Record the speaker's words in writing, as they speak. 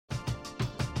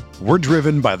We're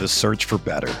driven by the search for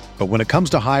better. But when it comes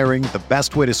to hiring, the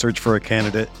best way to search for a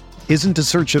candidate isn't to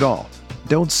search at all.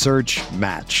 Don't search,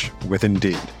 match with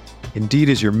Indeed. Indeed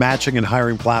is your matching and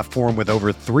hiring platform with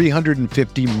over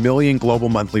 350 million global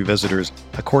monthly visitors,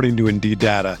 according to Indeed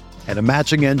data, and a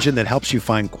matching engine that helps you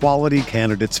find quality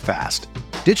candidates fast.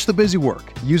 Ditch the busy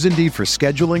work. Use Indeed for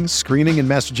scheduling, screening, and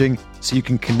messaging so you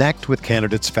can connect with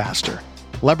candidates faster.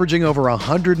 Leveraging over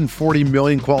 140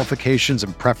 million qualifications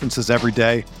and preferences every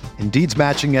day, Indeed's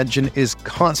matching engine is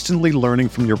constantly learning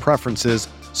from your preferences,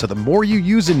 so the more you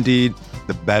use Indeed,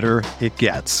 the better it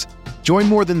gets. Join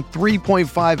more than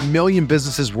 3.5 million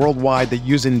businesses worldwide that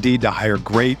use Indeed to hire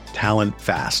great talent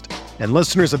fast. And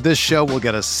listeners of this show will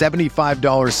get a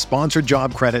 $75 sponsored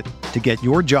job credit to get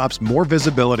your jobs more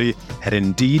visibility at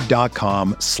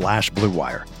Indeed.com/Blue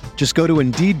Wire. Just go to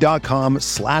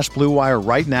Indeed.com/Blue Wire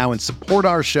right now and support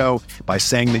our show by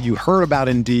saying that you heard about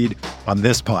Indeed on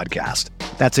this podcast.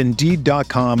 That's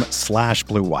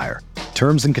Indeed.com/Blue Wire.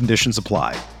 Terms and conditions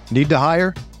apply. Need to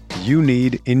hire? You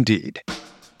need Indeed.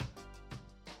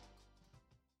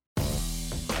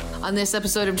 On this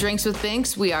episode of Drinks with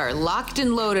Binks, we are locked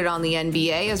and loaded on the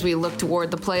NBA as we look toward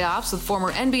the playoffs with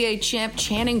former NBA champ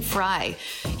Channing Frye.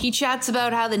 He chats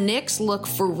about how the Knicks look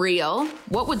for real,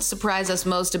 what would surprise us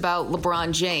most about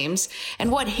LeBron James,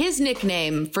 and what his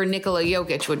nickname for Nikola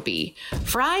Jokic would be.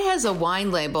 Frye has a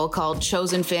wine label called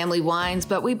Chosen Family Wines,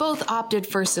 but we both opted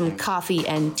for some coffee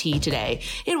and tea today.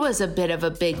 It was a bit of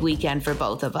a big weekend for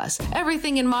both of us.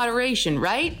 Everything in moderation,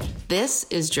 right? This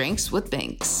is Drinks with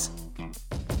Binks.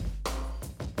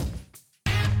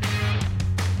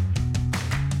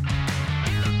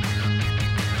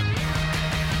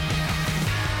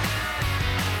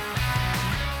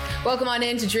 Welcome on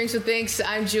in to Drinks with Binks.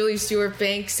 I'm Julie Stewart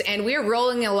Binks, and we're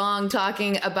rolling along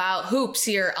talking about hoops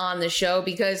here on the show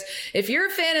because if you're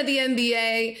a fan of the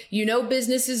NBA, you know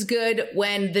business is good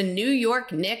when the New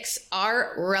York Knicks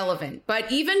are relevant.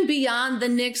 But even beyond the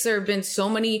Knicks, there have been so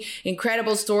many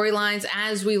incredible storylines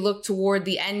as we look toward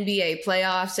the NBA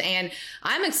playoffs, and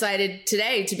I'm excited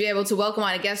today to be able to welcome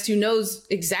on a guest who knows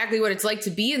exactly what it's like to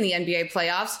be in the NBA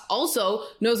playoffs, also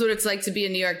knows what it's like to be a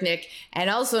New York Knick, and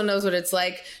also knows what it's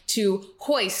like to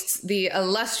hoist the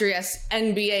illustrious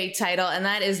NBA title, and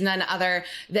that is none other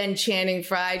than Channing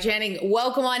Frye. Channing,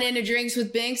 welcome on into Drinks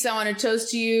with Binks. I want to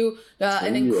toast to you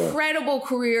an incredible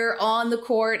career on the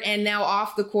court and now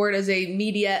off the court as a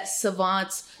media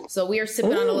savant. So we are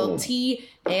sipping on a little tea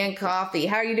and coffee.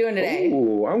 How are you doing today?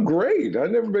 Oh, I'm great.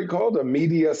 I've never been called a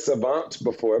media savant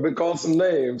before. I've been called some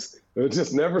names. It's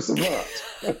just never savant.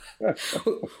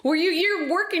 You're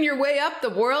working your way up the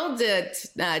world at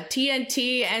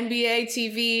TNT, NBA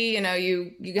TV. You know,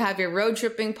 you have your road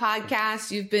tripping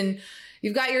podcast.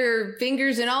 You've got your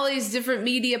fingers in all these different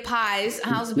media pies.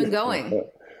 How's it been going?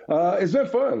 It's been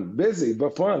fun, busy,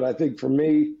 but fun. I think for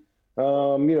me,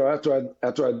 after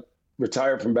I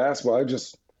retired from basketball, I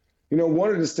just,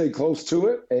 wanted to stay close to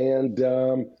it. And,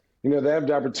 they have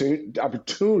the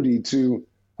opportunity to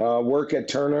work at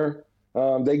Turner.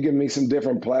 They give me some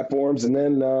different platforms. And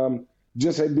then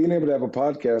just being able to have a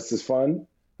podcast is fun.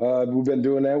 We've been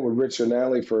doing that with Rich and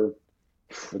Allie for,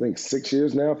 I think, 6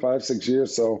 years now, 5-6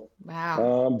 years. So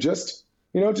wow. Just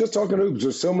talking hoops.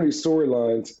 There's so many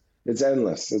storylines. It's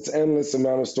endless. It's endless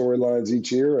amount of storylines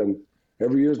each year, and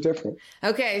every year is different.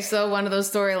 Okay, so one of those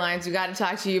storylines, we got to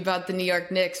talk to you about the New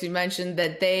York Knicks. You mentioned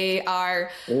that they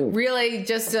are really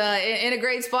just in a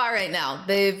great spot right now.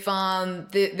 They've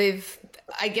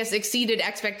I guess exceeded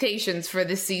expectations for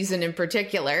this season in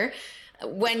particular.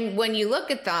 When you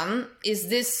look at them, is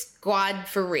this squad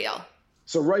for real?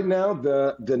 So right now,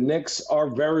 the Knicks are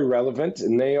very relevant,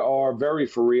 and they are very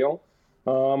for real.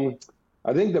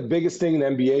 I think the biggest thing in the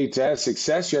NBA, to have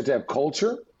success, you have to have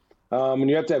culture. And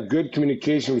you have to have good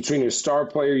communication between your star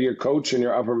player, your coach, and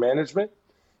your upper management.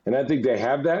 And I think they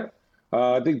have that.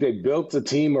 I think they built a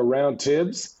team around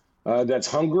Tibbs that's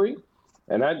hungry.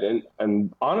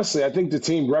 And honestly, I think the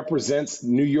team represents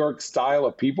New York style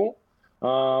of people.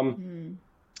 And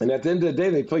at the end of the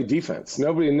day, they play defense.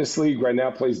 Nobody in this league right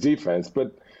now plays defense,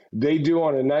 but they do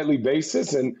on a nightly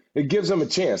basis, and it gives them a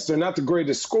chance. They're not the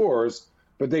greatest scorers,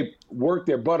 but they work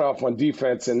their butt off on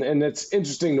defense, and it's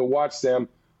interesting to watch them.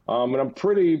 And I'm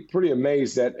pretty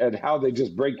amazed at how they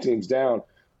just break teams down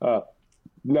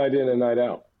night in and night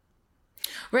out.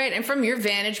 Right. And from your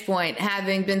vantage point,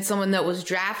 having been someone that was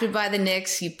drafted by the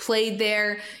Knicks, you played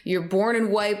there, you're born in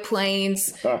White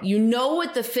Plains, you know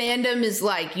what the fandom is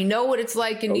like. You know what it's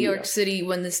like in New York City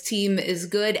when this team is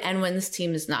good and when this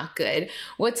team is not good.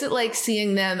 What's it like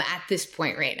seeing them at this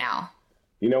point right now?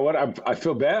 You know what? I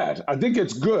feel bad. I think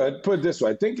it's good. Put it this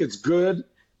way. I think it's good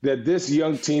that this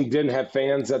young team didn't have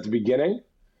fans at the beginning.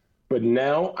 But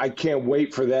now I can't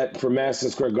wait for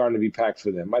Madison Square Garden to be packed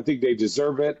for them. I think they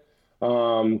deserve it.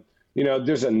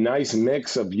 There's a nice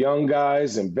mix of young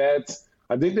guys and vets.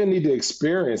 I think they need to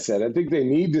experience that. I think they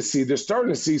need to see, they're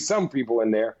starting to see some people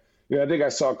in there. I think I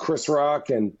saw Chris Rock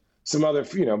and some other,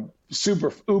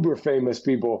 super uber famous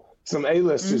people, some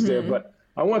A-listers there. But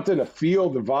I want them to feel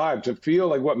the vibe, to feel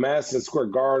like what Madison Square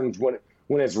Garden's when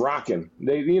it's rocking.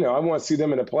 I want to see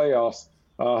them in the playoffs.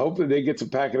 Hopefully they get to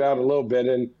pack it out a little bit.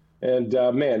 And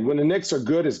man, when the Knicks are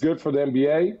good, it's good for the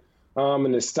NBA.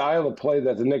 And the style of play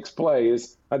that the Knicks play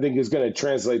I think is going to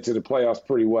translate to the playoffs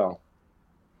pretty well.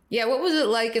 Yeah, what was it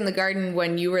like in the Garden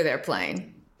when you were there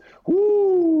playing?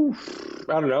 Ooh,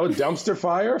 I don't know, dumpster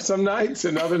fire some nights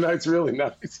and other nights really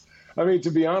nice. I mean,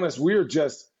 to be honest, we're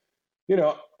just,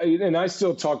 and I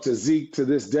still talk to Zeke to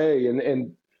this day,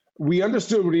 and we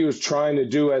understood what he was trying to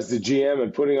do as the GM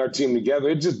and putting our team together.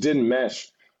 It just didn't mesh.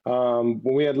 When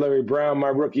we had Larry Brown my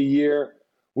rookie year,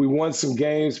 we won some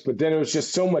games, but then it was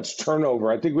just so much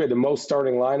turnover. I think we had the most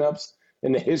starting lineups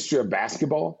in the history of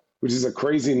basketball, which is a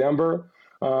crazy number.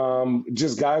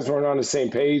 Just guys weren't on the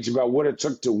same page about what it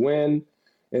took to win.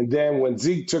 And then when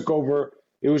Zeke took over,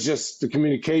 it was just the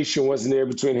communication wasn't there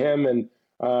between him and,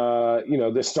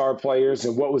 the star players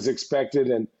and what was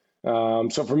expected. And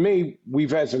so for me,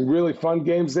 we've had some really fun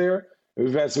games there. And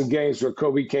we've had some games where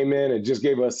Kobe came in and just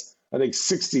gave us, I think,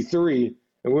 63.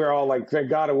 And we were all like, thank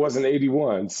God it wasn't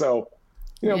 81. So,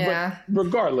 but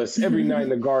regardless, every night in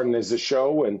the Garden is a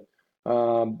show. And,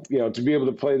 to be able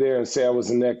to play there and say I was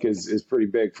a Knick is pretty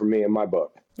big for me in my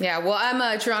book. Yeah, well, I'm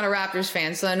a Toronto Raptors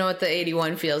fan, so I know what the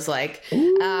 81 feels like.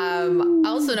 I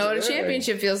also know what a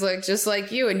championship feels like, just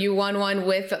like you. And you won one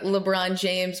with LeBron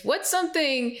James. What's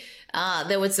something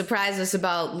that would surprise us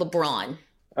about LeBron?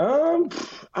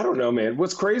 I don't know, man.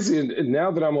 What's crazy, and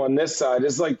now that I'm on this side,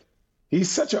 is like he's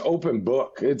such an open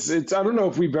book. It's I don't know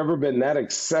if we've ever been that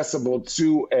accessible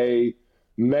to a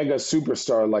mega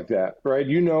superstar like that, right?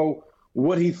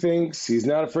 What he thinks. He's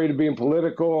not afraid of being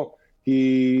political.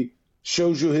 He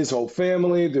shows you his whole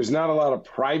family. There's not a lot of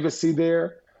privacy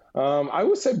there. I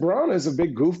would say Bron is a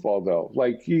big goofball, though.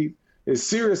 Like, he, as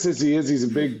serious as he is, he's a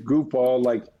big goofball.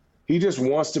 Like, he just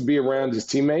wants to be around his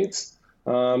teammates.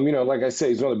 Like I say,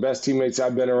 he's one of the best teammates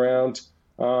I've been around.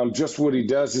 Just what he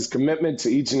does, his commitment to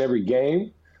each and every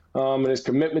game, and his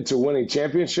commitment to winning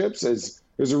championships,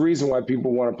 there's a reason why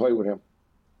people want to play with him.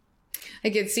 I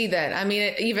could see that. I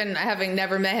mean, even having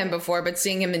never met him before, but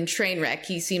seeing him in Trainwreck,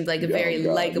 he seemed like a very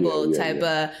likable type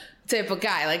of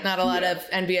guy. Like, not a lot of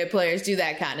NBA players do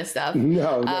that kind of stuff.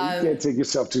 No, you can't take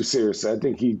yourself too seriously. I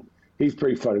think he's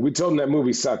pretty funny. We told him that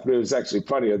movie sucked, but it was actually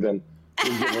funnier than we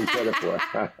give him credit for.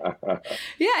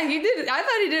 Yeah, he did. I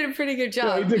thought he did a pretty good job.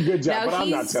 No, he did a good job, but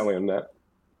I'm not telling him that.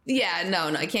 Yeah,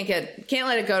 no, I can't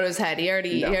let it go to his head. He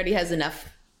already has enough.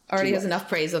 Has enough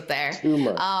praise up there.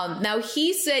 Now,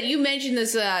 he said, you mentioned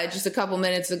this just a couple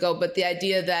minutes ago, but the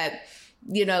idea that,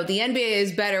 the NBA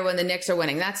is better when the Knicks are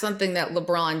winning. That's something that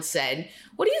LeBron said.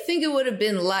 What do you think it would have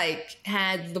been like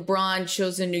had LeBron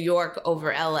chosen New York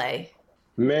over LA?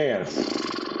 Man,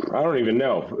 I don't even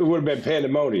know. It would have been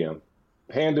pandemonium.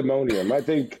 I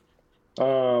think,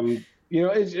 the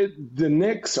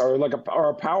Knicks are are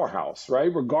a powerhouse,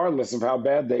 right? Regardless of how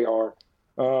bad they are.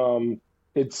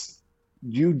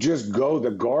 You just go.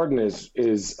 The Garden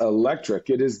is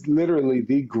electric. It is literally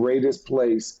the greatest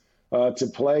place to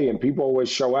play, and people always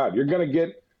show out. You're going to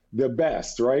get the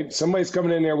best, right? Somebody's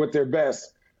coming in there with their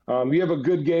best. You have a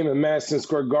good game in Madison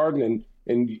Square Garden,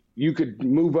 and you could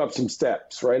move up some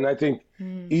steps, right? And I think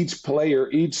each player,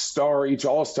 each star, each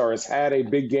all-star has had a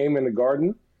big game in the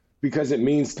Garden because it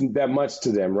means that much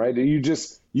to them, right?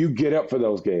 You get up for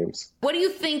those games. What do you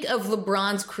think of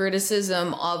LeBron's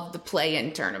criticism of the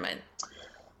play-in tournament?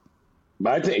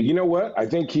 I think, you know what? I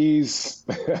think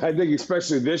I think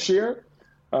especially this year,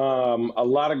 a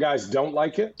lot of guys don't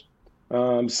like it.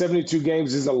 72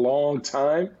 games is a long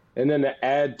time. And then to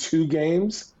add 2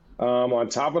 games on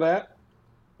top of that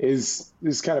is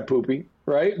kind of poopy,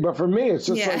 right? But for me, it's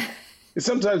just like,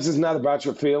 sometimes it's not about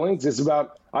your feelings. It's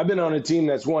about, I've been on a team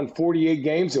that's won 48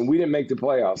 games and we didn't make the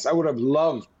playoffs. I would have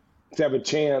loved to have a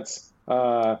chance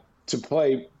to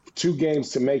play 2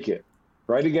 games to make it.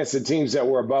 Right, against the teams that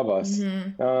were above us.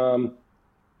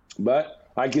 But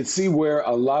I could see where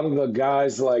a lot of the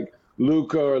guys like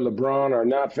Luka or LeBron are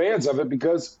not fans of it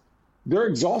because they're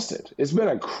exhausted. It's been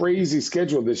a crazy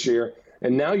schedule this year.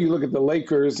 And now you look at the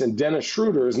Lakers and Dennis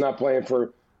Schroeder is not playing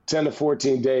for 10 to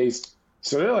 14 days.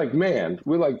 So they're like, man,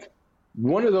 we're like,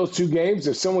 one of those 2 games,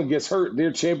 if someone gets hurt,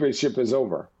 their championship is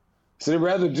over. So they'd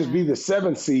rather just be the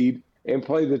 7th seed and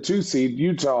play the 2 seed,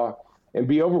 Utah, and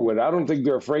be over with. I don't think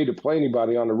they're afraid to play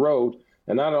anybody on the road.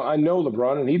 And I know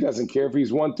LeBron, and he doesn't care if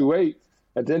he's 1-8.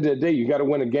 At the end of the day, you got to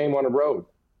win a game on the road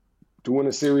to win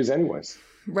a series anyways.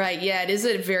 Right. Yeah, it is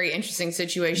a very interesting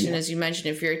situation. As you mentioned,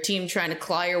 if you're a team trying to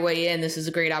claw your way in, this is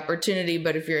a great opportunity.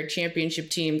 But if you're a championship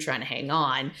team trying to hang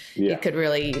on, it could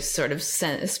really sort of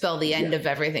spell the end of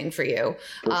everything for you.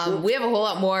 Sure. We have a whole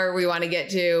lot more we want to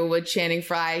get to with Channing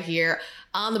Frye here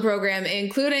on the program,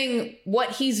 including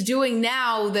what he's doing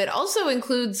now that also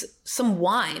includes some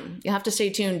wine. You'll have to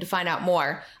stay tuned to find out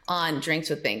more on Drinks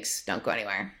with Binks. Don't go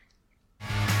anywhere.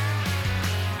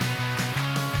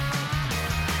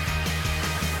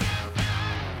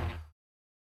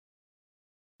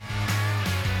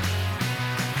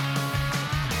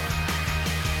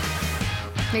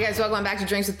 Hey guys, welcome back to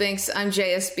Drinks with Binks. I'm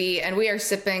JSB, and we are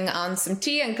sipping on some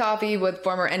tea and coffee with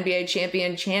former NBA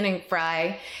champion Channing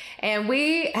Frye. And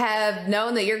we have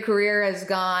known that your career has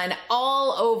gone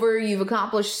all over. You've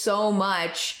accomplished so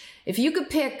much. If you could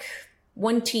pick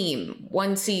one team,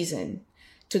 one season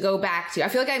to go back to, I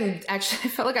felt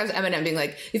like I was Eminem being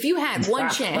like, if you had one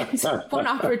chance, one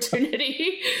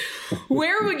opportunity,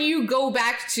 where would you go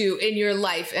back to in your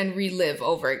life and relive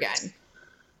over again?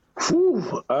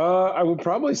 I would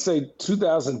probably say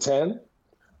 2010.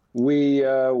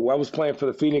 I was playing for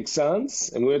the Phoenix Suns,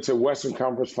 and we went to Western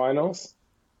Conference Finals,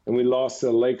 and we lost to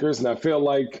the Lakers. And I feel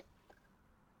like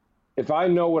if I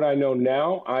know what I know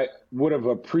now, I would have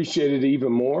appreciated it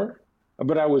even more.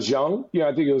 But I was young.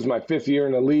 I think it was my 5th year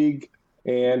in the league,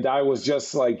 and I was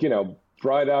just like,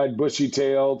 bright-eyed,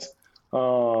 bushy-tailed.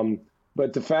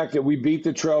 But the fact that we beat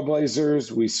the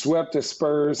Trailblazers, we swept the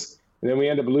Spurs, and then we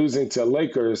ended up losing to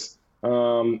Lakers. I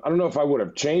don't know if I would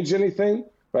have changed anything,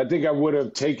 but I think I would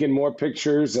have taken more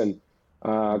pictures and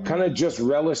kind of just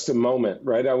relished the moment,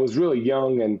 right? I was really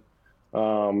young,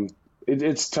 and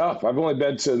it's tough. I've only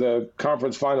been to the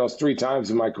conference finals 3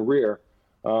 times in my career,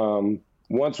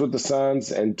 once with the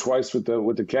Suns and twice with the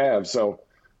Cavs. So,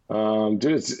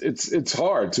 dude, it's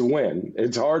hard to win.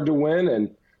 It's hard to win,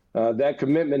 and that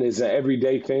commitment is an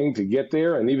everyday thing to get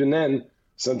there. And even then,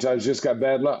 sometimes just got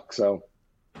bad luck. So,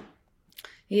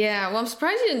 yeah. Well, I'm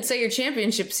surprised you didn't say your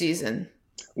championship season.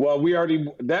 Well,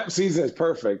 that season is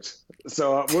perfect.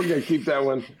 So we're going to keep that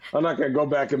one. I'm not going to go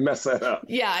back and mess that up.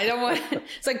 Yeah, I don't want.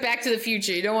 It's like Back to the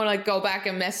Future. You don't want to go back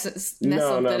and mess something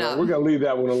up. We're going to leave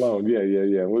that one alone.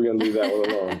 Yeah. We're going to leave that one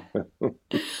alone.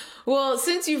 Well,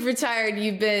 since you've retired,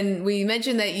 we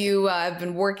mentioned that you have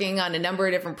been working on a number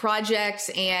of different projects,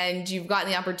 and you've gotten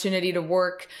the opportunity to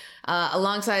work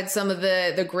alongside some of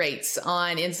the greats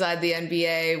on Inside the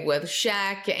NBA with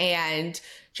Shaq and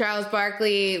Charles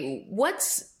Barkley.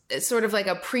 What's sort of like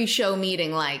a pre-show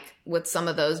meeting like with some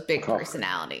of those big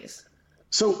personalities?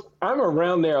 So I'm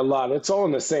around there a lot. It's all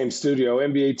in the same studio,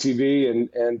 NBA TV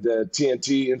and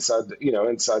TNT inside the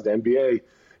NBA.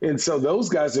 And so those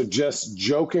guys are just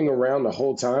joking around the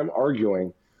whole time,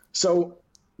 arguing. So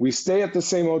we stay at the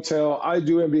same hotel. I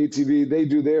do NBA TV. They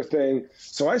do their thing.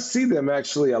 So I see them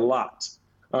actually a lot.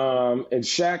 And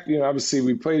Shaq, obviously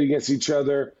we played against each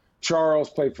other. Charles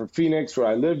played for Phoenix, where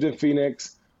I lived in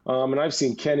Phoenix. And I've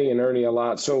seen Kenny and Ernie a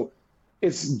lot. So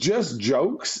it's just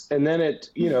jokes. And then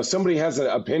somebody has an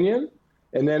opinion.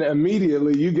 And then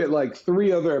immediately you get like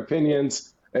 3 other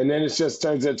opinions. And then it just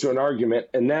turns into an argument,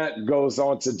 and that goes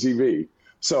on to TV.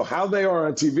 So how they are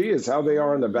on TV is how they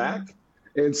are in the back.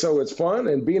 And so it's fun,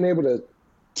 and being able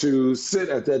to sit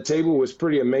at that table was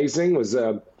pretty amazing. It was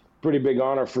a pretty big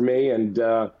honor for me. And,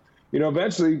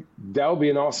 eventually that'll be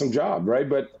an awesome job, right?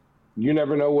 But you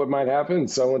never know what might happen.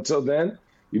 So until then,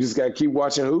 you just got to keep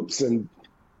watching hoops and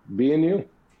being you.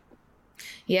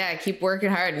 Yeah, keep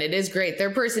working hard. And it is great. Their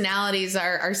personalities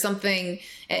are something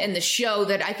in the show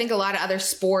that I think a lot of other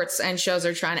sports and shows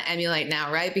are trying to emulate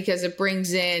now, right? Because it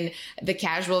brings in the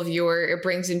casual viewer. It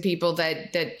brings in people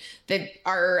that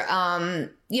are,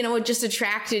 just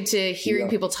attracted to hearing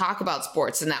people talk about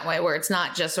sports in that way, where it's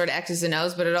not just sort of X's and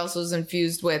O's, but it also is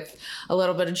infused with a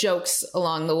little bit of jokes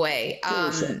along the way.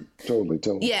 Totally.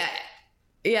 Yeah.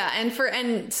 Yeah,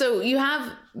 and so you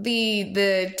have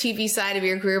the TV side of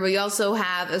your career, but you also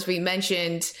have, as we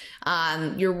mentioned,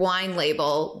 your wine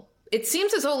label. It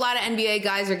seems as though a lot of NBA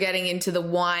guys are getting into the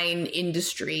wine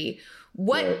industry.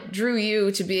 What drew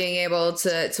you to being able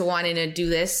to wanting to do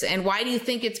this, and why do you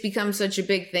think it's become such a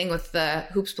big thing with the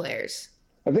hoops players?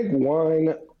 I think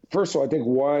wine, first of all, I think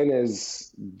wine is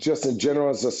just in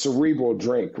general is a cerebral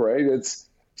drink, right? It's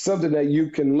something that you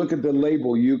can look at the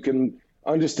label, you can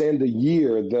understand the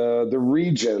year, the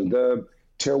region, the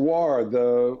terroir,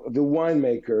 the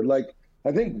winemaker. Like,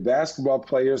 I think basketball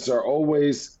players are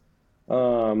always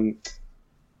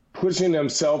pushing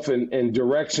themselves in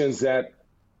directions that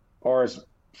are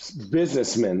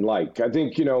businessmen like. I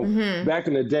think, back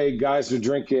in the day, guys were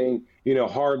drinking,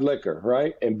 hard liquor,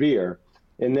 right? And beer.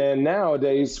 And then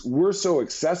nowadays, we're so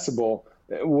accessible.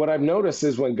 What I've noticed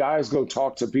is when guys go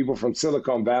talk to people from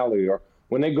Silicon Valley or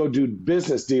when they go do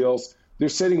business deals, they're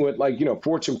sitting with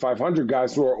Fortune 500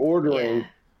 guys who are ordering,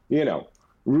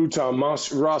 Routon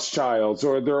Rothschilds,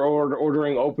 or they're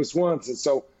ordering Opus Ones. And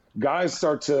so guys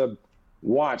start to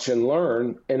watch and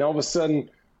learn. And all of a sudden,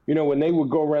 when they would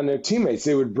go around their teammates,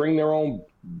 they would bring their own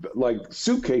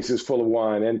suitcases full of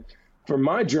wine. And for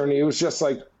my journey, it was just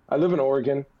like, I live in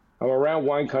Oregon. I'm around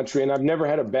wine country, and I've never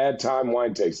had a bad time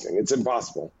wine tasting. It's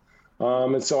impossible.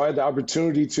 And so I had the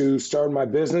opportunity to start my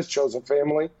business, Chosen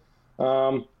Family.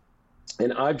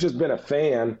 And I've just been a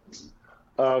fan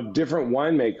of different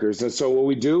winemakers. And so what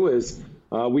we do is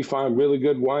we find really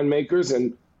good winemakers,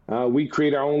 and we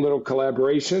create our own little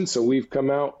collaboration. So we've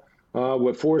come out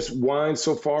with 4 wines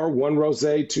so far, 1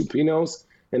 rosé, 2 pinots,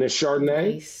 and a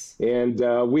Chardonnay. Nice.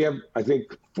 And we have, I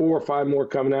think, 4 or 5 more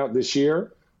coming out this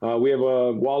year. We have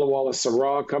a Walla Walla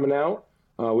Syrah coming out,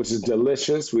 which is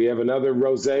delicious. We have another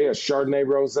rosé, a Chardonnay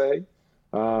rosé.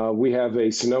 We have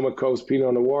a Sonoma Coast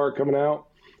Pinot Noir coming out.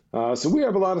 So we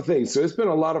have a lot of things. So it's been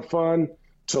a lot of fun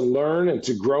to learn and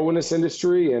to grow in this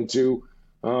industry and to,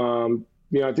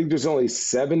 I think there's only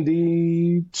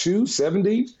 70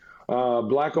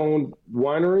 Black-owned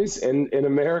wineries in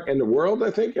America, in the world, I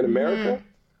think, in America.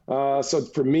 So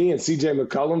for me and CJ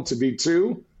McCollum to be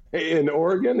 2 in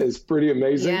Oregon is pretty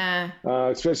amazing,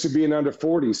 especially being under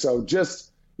 40. So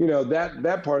just,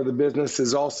 that part of the business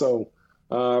is also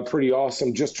pretty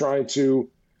awesome. Just trying to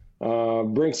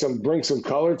bring some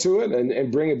color to it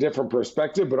and bring a different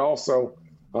perspective, but also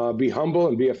be humble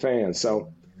and be a fan.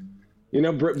 So,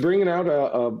 bringing out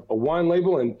a wine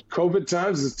label in COVID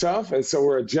times is tough. And so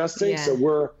we're adjusting. So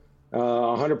we're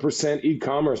 100%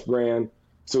 e-commerce brand.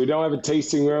 So we don't have a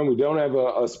tasting room. We don't have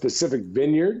a specific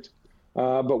vineyard.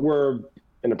 But we're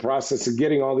in the process of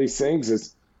getting all these things.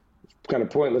 It's kind of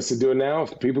pointless to do it now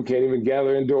if people can't even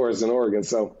gather indoors in Oregon.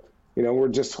 So, we're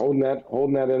just holding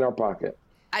that in our pocket.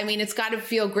 I mean, it's got to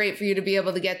feel great for you to be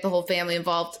able to get the whole family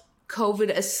involved,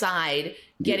 COVID aside,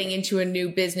 getting into a new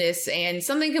business and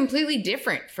something completely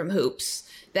different from hoops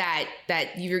that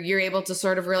you're able to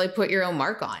sort of really put your own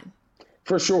mark on.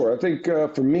 For sure. I think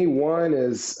for me, wine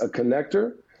is a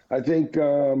connector. I think,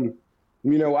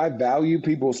 I value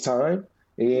people's time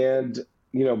and,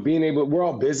 we're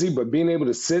all busy, but being able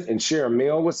to sit and share a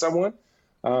meal with someone,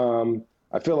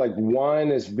 I feel like wine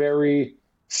is very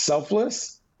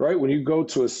selfless, right? When you go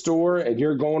to a store and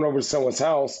you're going over to someone's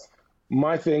house,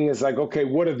 my thing is like, okay,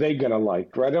 what are they going to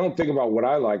like, right? I don't think about what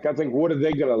I like. I think, what are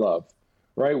they going to love,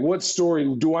 right? What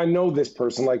story? Do I know this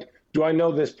person? Like, do I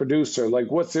know this producer?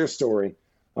 Like, what's their story?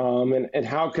 And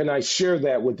how can I share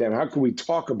that with them? How can we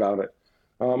talk about it?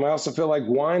 I also feel like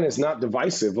wine is not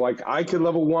divisive. Like, I could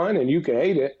love a wine and you can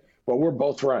hate it, but we're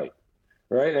both right?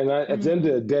 And at the end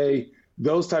of the day,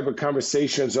 those type of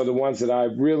conversations are the ones that I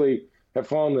really have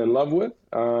fallen in love with.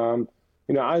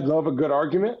 I love a good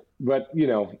argument, but,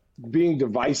 being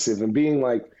divisive and being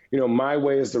like, my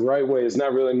way is the right way is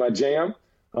not really my jam.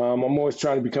 I'm always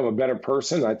trying to become a better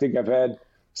person. I think I've had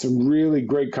some really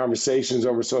great conversations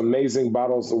over some amazing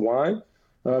bottles of wine.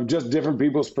 Just different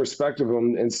people's perspective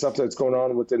and stuff that's going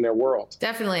on within their world.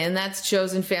 Definitely. And that's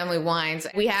Chosen Family Wines.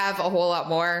 We have a whole lot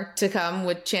more to come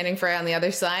with Channing Frye on the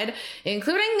other side,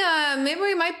 including maybe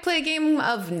we might play a game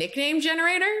of nickname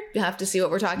generator. You'll have to see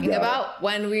what we're talking about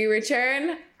when we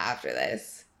return after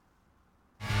this.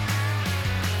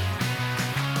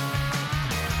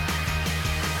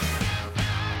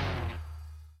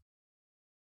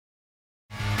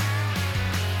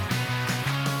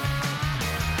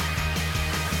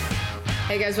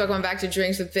 Hey guys, welcome back to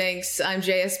Drinks with Binks. I'm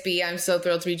JSB. I'm so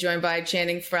thrilled to be joined by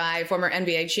Channing Frye, former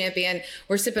NBA champion.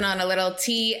 We're sipping on a little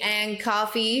tea and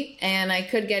coffee, and I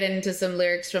could get into some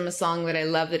lyrics from a song that I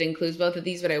love that includes both of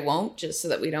these, but I won't, just so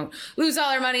that we don't lose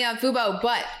all our money on Fubo.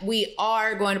 But we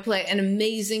are going to play an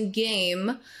amazing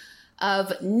game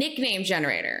of Nickname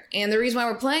Generator. And the reason why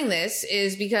we're playing this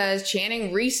is because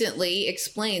Channing recently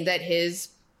explained that his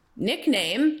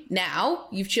nickname, now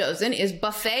you've chosen, is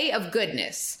Buffet of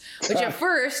Goodness, which at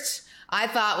first I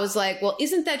thought was like, well,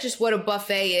 isn't that just what a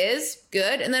buffet is?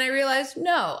 Good. And then I realized,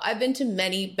 no, I've been to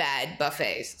many bad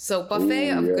buffets. So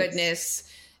Buffet of Goodness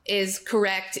is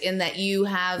correct in that you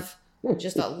have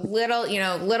just a little,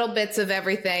 little bits of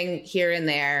everything here and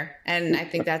there. And I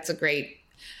think that's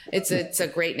it's a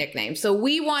great nickname. So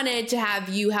we wanted to have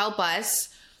you help us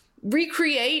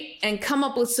recreate and come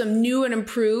up with some new and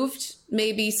improved,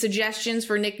 maybe suggestions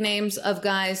for nicknames of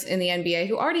guys in the NBA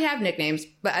who already have nicknames,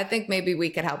 but I think maybe we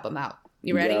could help them out.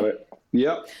 You ready? Got it.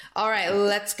 Yep. All right,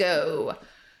 let's go.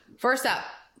 First up,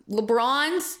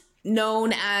 LeBron's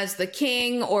known as the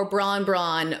King or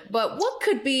Bron, but what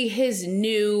could be his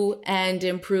new and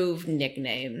improved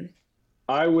nickname?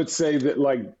 I would say that,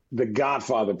 like, The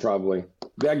Godfather, probably.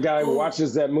 That guy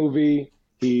watches that movie.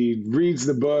 He reads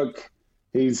the book.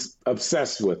 He's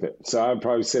obsessed with it. So I'd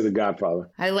probably say The Godfather.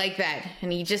 I like that.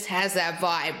 And he just has that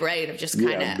vibe, right? Of just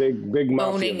kind of big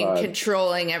owning and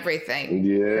controlling everything.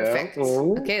 Yeah. Perfect.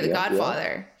 Okay, The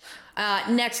Godfather.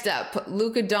 Next up,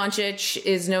 Luka Doncic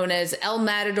is known as El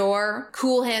Matador,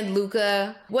 Cool Hand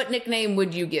Luka. What nickname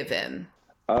would you give him?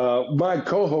 My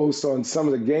co-host on some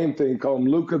of the game thing called him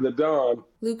Luka the Don.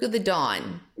 Luka the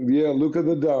Don. Yeah, Luka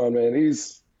the Don, man.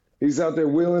 He's out there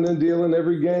wheeling and dealing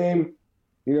every game.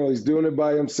 You know, he's doing it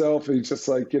by himself. He's just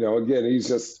like, you know, again, he's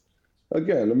just,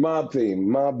 again, the mob theme,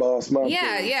 mob boss, mob theme.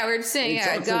 Yeah, we're just saying,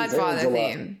 Godfather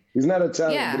theme. He's not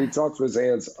Italian, but he talks with his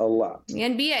hands a lot. The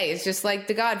NBA is just like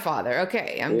The Godfather.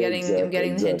 Okay, I'm getting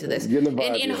the hint of this.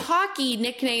 In hockey,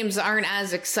 nicknames aren't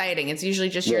as exciting. It's usually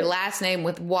just your last name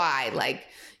with Y. Like,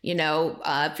 you know,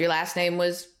 if your last name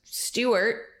was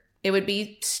Stewart, it would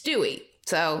be Stewie.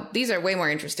 So these are way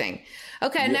more interesting.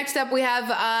 Okay, next up we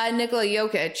have Nikola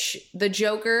Jokic, the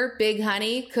Joker, Big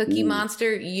Honey, Cookie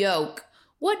Monster, Yoke.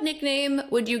 What nickname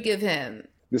would you give him?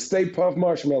 The Stay Puft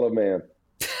Marshmallow Man.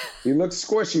 He looks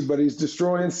squishy, but he's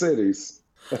destroying cities.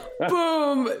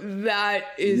 Boom! That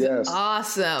is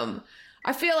awesome.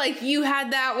 I feel like you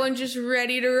had that one just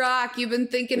ready to rock. You've been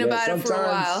thinking about it for a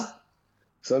while.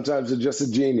 Sometimes it's just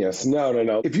a genius.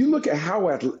 No. If you look at how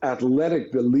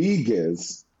athletic the league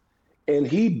is, and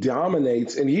he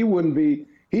dominates, and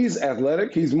he's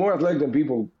athletic. He's more athletic than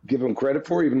people give him credit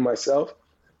for, even myself.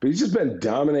 But he's just been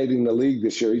dominating the league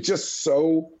this year. He's just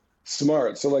so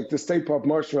smart. So, like, the Stay Puft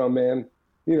Marshmallow Man,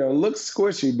 you know, looks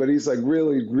squishy, but he's, like,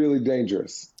 really, really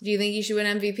dangerous. Do you think he should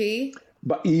win MVP?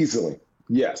 But easily,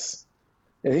 yes.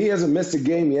 And he hasn't missed a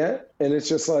game yet. And it's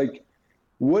just like,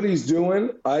 what he's doing,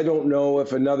 I don't know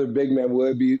if another big man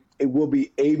will be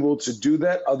able to do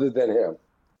that other than him.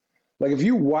 Like, if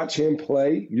you watch him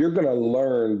play, you're going to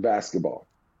learn basketball.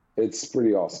 It's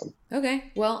pretty awesome.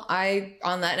 Okay. Well,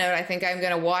 on that note, I think I'm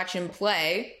going to watch him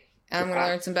play. And I'm going to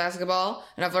learn some basketball.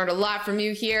 And I've learned a lot from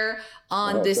you here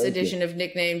on this edition of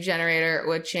Nickname Generator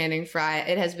with Channing Frye.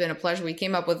 It has been a pleasure. We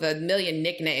came up with 1 million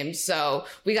nicknames, so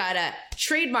we got to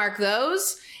trademark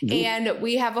those. And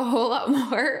we have a whole lot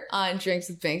more on Drinks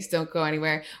with Binks. Don't go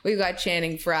anywhere. We've got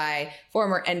Channing Frye,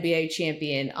 former NBA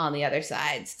champion, on the other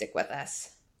side. Stick with us.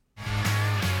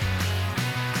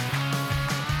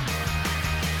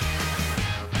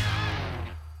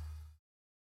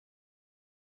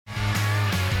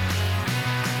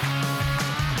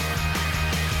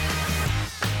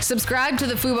 Subscribe to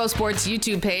the Fubo Sports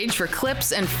YouTube page for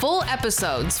clips and full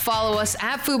episodes. Follow us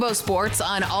at Fubo Sports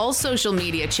on all social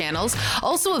media channels.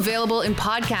 Also available in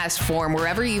podcast form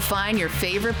wherever you find your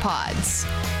favorite pods.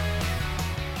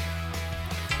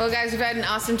 Well, guys, we've had an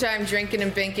awesome time drinking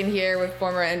and binking here with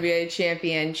former NBA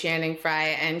champion Channing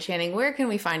Frye. And Channing, where can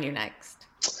we find you next?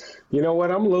 You know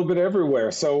what? I'm a little bit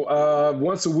everywhere. So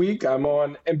once a week, I'm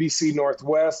on NBC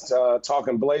Northwest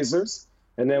talking Blazers.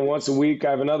 And then once a week,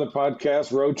 I have another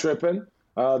podcast, Road Tripping.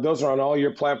 Those are on all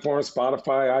your platforms,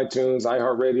 Spotify, iTunes,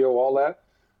 iHeartRadio, all that.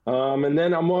 And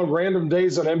then I'm on random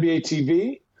days on NBA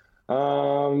TV.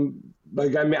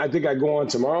 I think I go on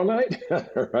tomorrow night,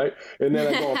 right? And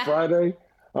then I go on Friday.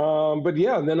 But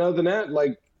yeah, and then other than that,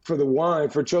 like for the wine,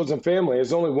 for Chosen Family,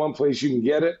 there's only one place you can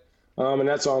get it. And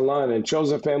that's online at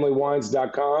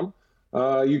chosenfamilywines.com.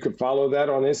 You can follow that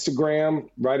on Instagram.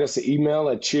 Write us an email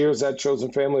at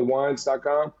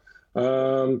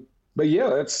cheers@chosenfamilywines.com. But yeah,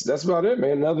 that's about it,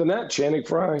 man. Other than that, Channing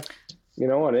Frye, you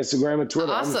know, on Instagram and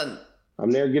Twitter. Awesome. I'm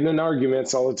there getting in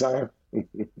arguments all the time.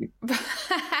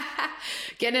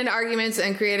 Getting in arguments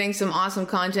and creating some awesome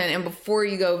content. And before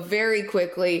you go, very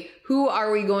quickly, who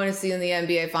are we going to see in the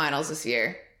NBA Finals this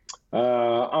year?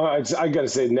 I got to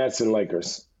say Nets and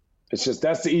Lakers. It's just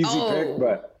that's the easy pick,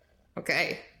 but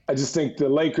okay. I just think the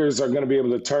Lakers are going to be able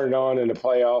to turn it on in the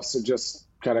playoffs and just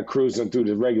kind of cruising through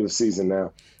the regular season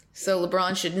now. So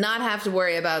LeBron should not have to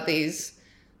worry about these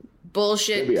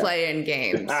bullshit play-in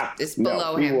games. It's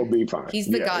below him. He will be fine. He's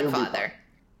the Godfather.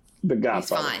 The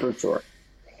Godfather, he's fine. For sure.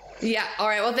 Yeah. All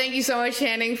right. Well, thank you so much,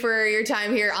 Channing, for your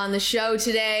time here on the show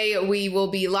today. We will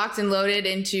be locked and loaded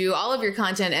into all of your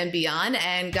content and beyond.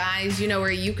 And guys, you know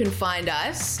where you can find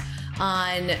us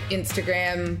on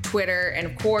Instagram, Twitter, and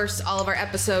of course, all of our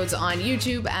episodes on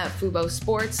YouTube at Fubo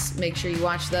Sports. Make sure you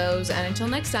watch those. And until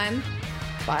next time,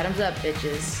 bottoms up,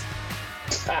 bitches.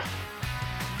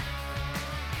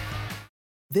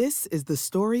 This is the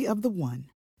story of the one.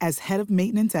 As head of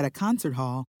maintenance at a concert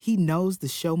hall, he knows the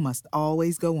show must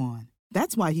always go on.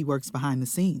 That's why he works behind the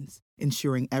scenes,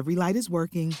 ensuring every light is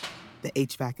working, the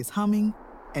HVAC is humming,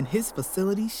 and his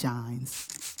facility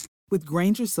shines. With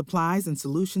Grainger's supplies and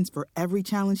solutions for every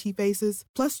challenge he faces,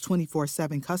 plus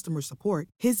 24/7 customer support,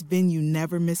 his venue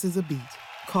never misses a beat.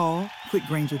 Call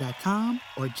quickgrainger.com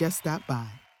or just stop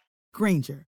by.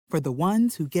 Grainger, for the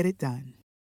ones who get it done.